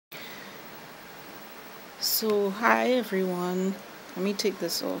So hi everyone, let me take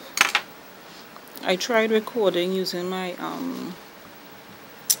this off. I tried recording using my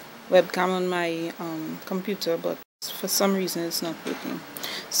webcam on my computer, but for some reason it's not working.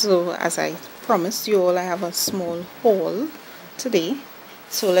 So as I promised you all, I have a small haul today,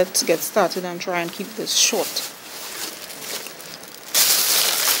 so let's get started and try and keep this short.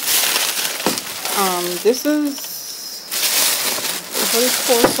 This is over the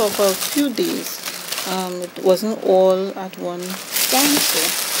course of a few days. It wasn't all at one time, so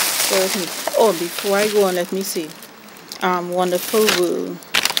bear with me. Oh, before I go on, let me say, Wonderful World.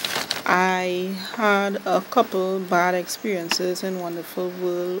 I had a couple bad experiences in Wonderful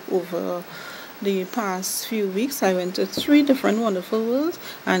World over the past few weeks. I went to 3 different Wonderful Worlds,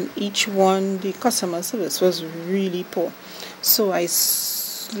 and each one the customer service was really poor. So I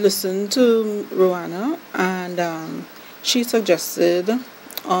listened to Roanna, and she suggested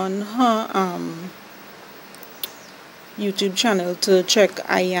on her YouTube channel to check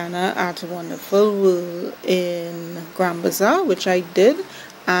Ayana at Wonderful World in Grand Bazaar, which I did,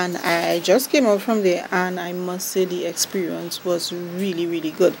 and I just came out from there, and I must say the experience was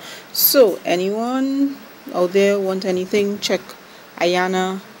really good. So anyone out there want anything, check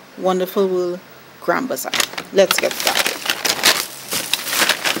Ayana Wonderful World Grand Bazaar. Let's get started.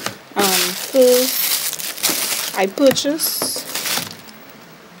 First I purchased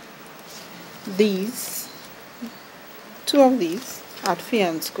these 2 of these at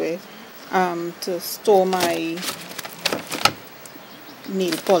Fair & Square to store my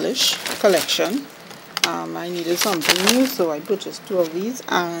nail polish collection. I needed something new, so I purchased 2 of these,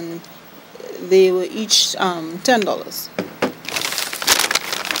 and they were each $10.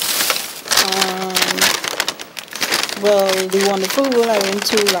 Well, the Wonderful World I went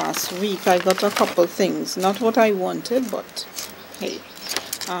to last week, I got a couple things, not what I wanted, but hey.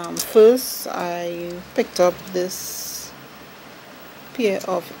 First I picked up this pair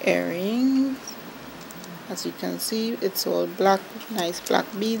of earrings. As you can see, it's all black, nice black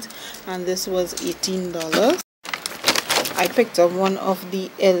beads, and this was $18. I picked up one of the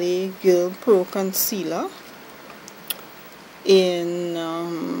LA Girl Pro Concealer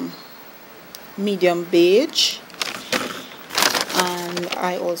in medium beige, and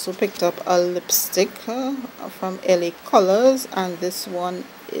I also picked up a lipstick from LA Colors, and this one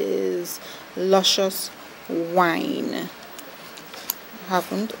is Luscious Wine.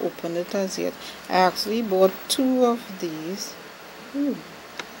 Haven't opened it as yet. I actually bought 2 of these.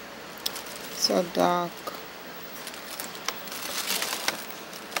 It's a dark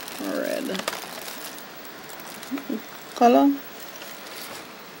red color.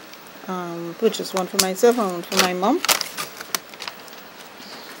 Purchased one for myself and one for my mom.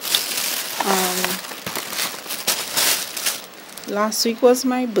 Last week was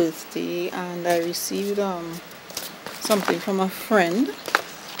my birthday, and I received something from a friend,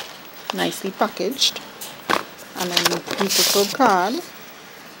 nicely packaged, and a beautiful card.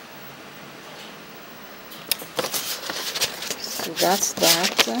 So that's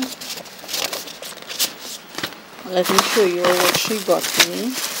that. Let me show you what she got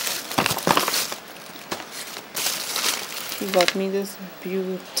me. She got me this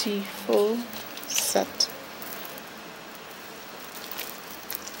beautiful set.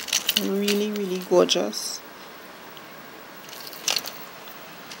 Really gorgeous.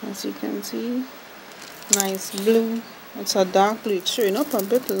 As you can see, nice blue. It's a dark blue. It's showing up a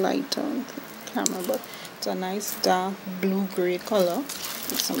bit lighter on the camera, but it's a nice dark blue gray color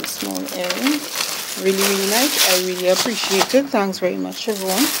with some small earrings. Really nice. I really appreciate it. Thanks very much,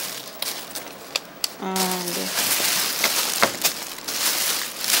 everyone. And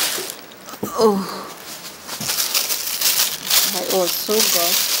I also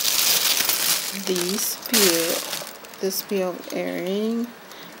got this pair of earrings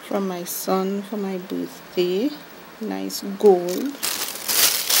from my son for my birthday. Nice gold.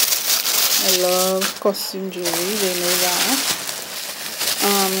 I love costume jewelry, they know that.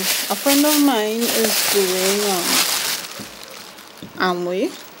 A friend of mine is doing Amway,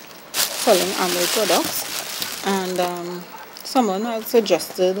 selling Amway products, and someone had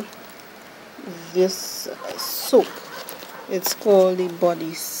suggested this soap. It's called the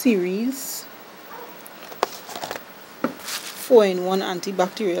Body Series 4-in-1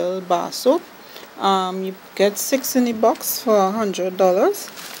 antibacterial bar soap. You get 6 in the box for $100,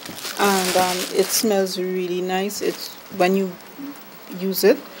 and it smells really nice. It's when you use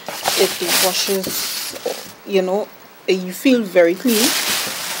it, it washes, you feel very clean.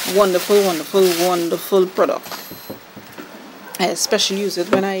 Wonderful product. I especially use it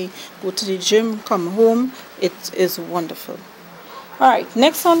when I go to the gym, come home. It is wonderful. Alright,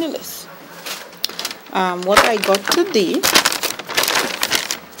 next on the list, What I got today,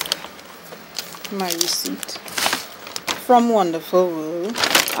 my receipt from Wonderful World.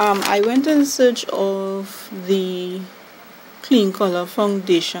 I went in search of the Clean Color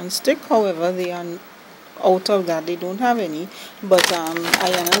foundation stick. However, they are out of that. They don't have any. But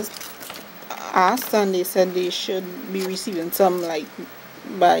I asked, and they said they should be receiving some like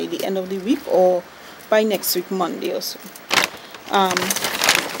by the end of the week or by next week Monday or so.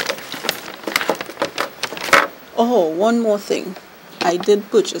 Oh, one more thing. I did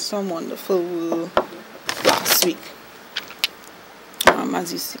purchase some Wonderful World last week.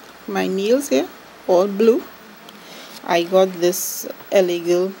 As you see, my nails here all blue. I got this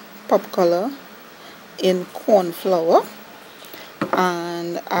illegal pop color in cornflower,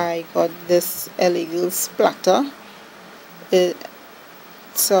 and I got this illegal splatter.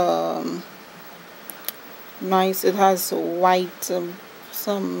 It's nice. It has white,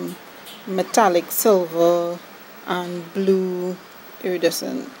 some metallic silver and blue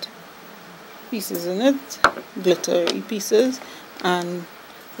iridescent pieces in it, glittery pieces, and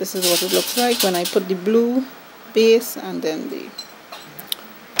this is what it looks like when I put the blue base and then the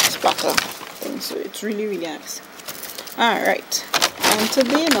splatter thing. So it's really, really nice. Alright, and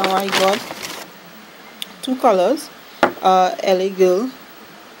today now I got two colors. LA Girl,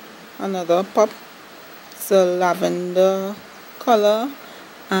 another pop. It's a lavender color,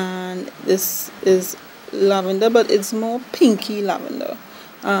 and this is lavender, but it's more pinky lavender.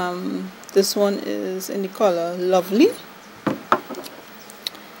 This one is in the color Lovely,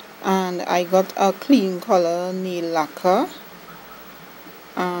 and I got a Clean Color nail lacquer,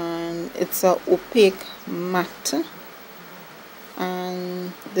 and it's a opaque matte,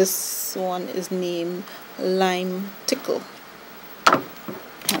 and this one is named Lime Tickle.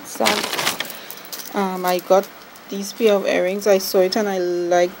 That's that. I got these pair of earrings. I saw it and I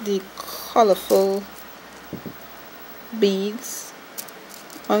like the colorful beads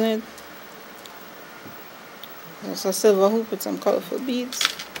on it. There's a silver hoop with some colorful beads.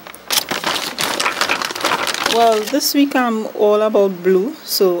 Well, this week I'm all about blue,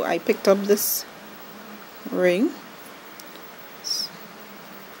 so I picked up this ring. It's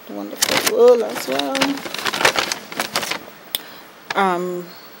Wonderful World as well.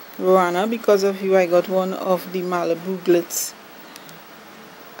 Roanna, because of you, I got one of the Malibu Glitz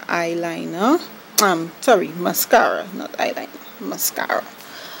eyeliner. Sorry, mascara, not eyeliner, mascara.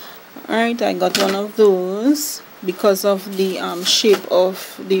 Alright, I got one of those because of the shape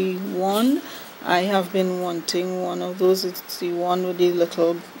of the wand. I have been wanting one of those. It's the one with the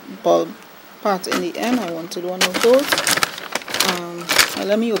little bulb part in the end. I wanted one of those. Well,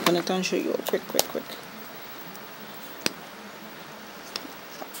 let me open it and show you quick.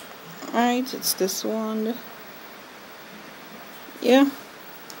 Alright, it's this one. Yeah,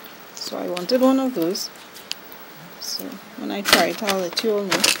 so I wanted one of those. So when I try it, I'll let you all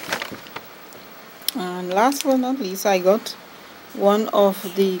know. And last but not least, I got one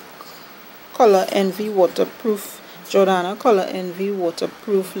of the Color Envy waterproof, Jordana Color Envy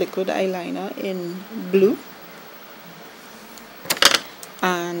waterproof liquid eyeliner in blue,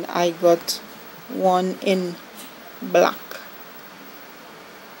 and I got one in black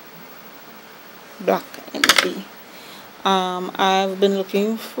Envy. I've been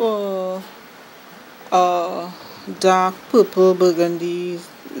looking for a dark purple burgundy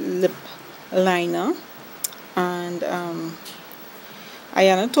lip liner, and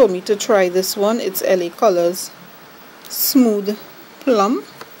Ayana told me to try this one. It's LA Colors Smooth Plum.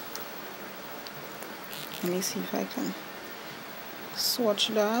 Let me see if I can swatch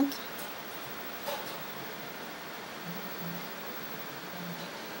that.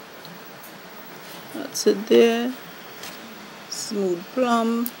 That's it there. Smooth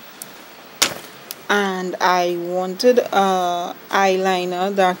Plum. And I wanted a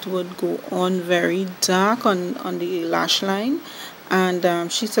eyeliner that would go on very dark on the lash line,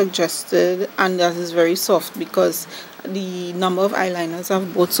 and she suggested, and that is very soft, because the number of eyeliners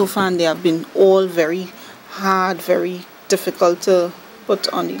I've bought so far, and they have been all very hard, very difficult to put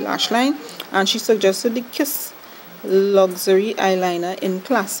on the lash line, and she suggested the Kiss Luxury eyeliner in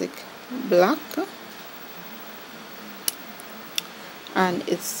classic black, and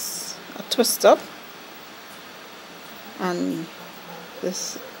it's a twist up, and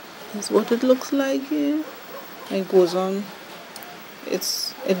this is what it looks like here. It goes on,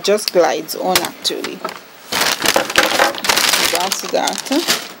 it just glides on actually. So that's that.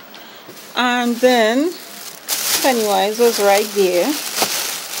 And then Pennywise was right there.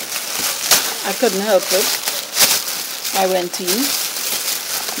 I couldn't help it. I went in,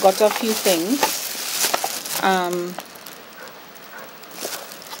 got a few things,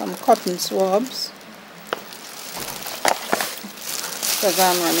 some cotton swabs, because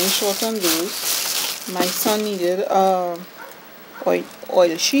I'm running short on those. My son needed oil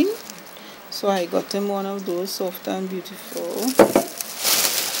sheen, so I got him one of those, soft and beautiful.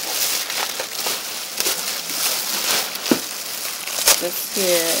 This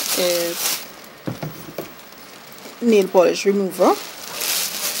here is nail polish remover.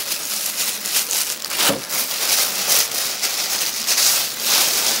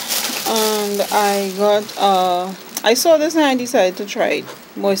 And I got I saw this and I decided to try it.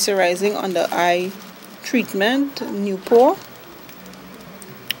 Moisturizing under eye treatment, new pore.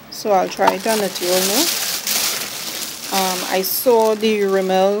 So I'll try it and let you all know. I saw the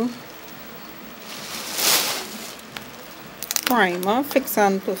Rimmel primer, Fix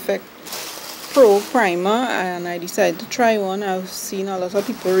and Perfect Pro primer, and I decided to try one. I've seen a lot of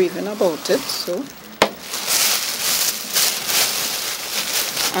people raving about it, so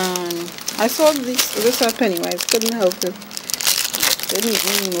I saw this at Pennywise, couldn't help it. Didn't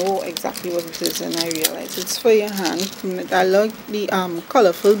even know exactly what it is, and I realized it's for your hand. I like the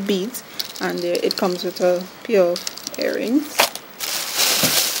colorful beads, and it comes with a pair of earrings.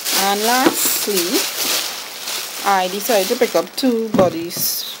 And lastly, I decided to pick up two body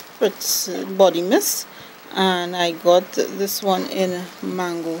spritz body mist, and I got this one in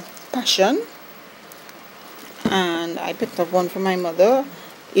Mango Passion, and I picked up one for my mother,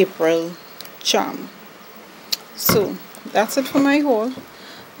 April Charm. So that's it for my haul.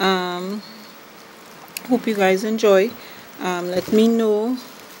 Hope you guys enjoy. Let me know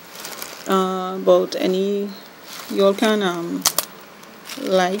about any. Y'all can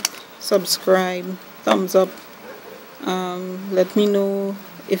like, subscribe, thumbs up. Let me know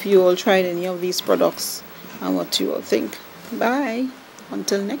if you all tried any of these products and what you all think. Bye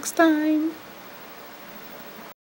until next time.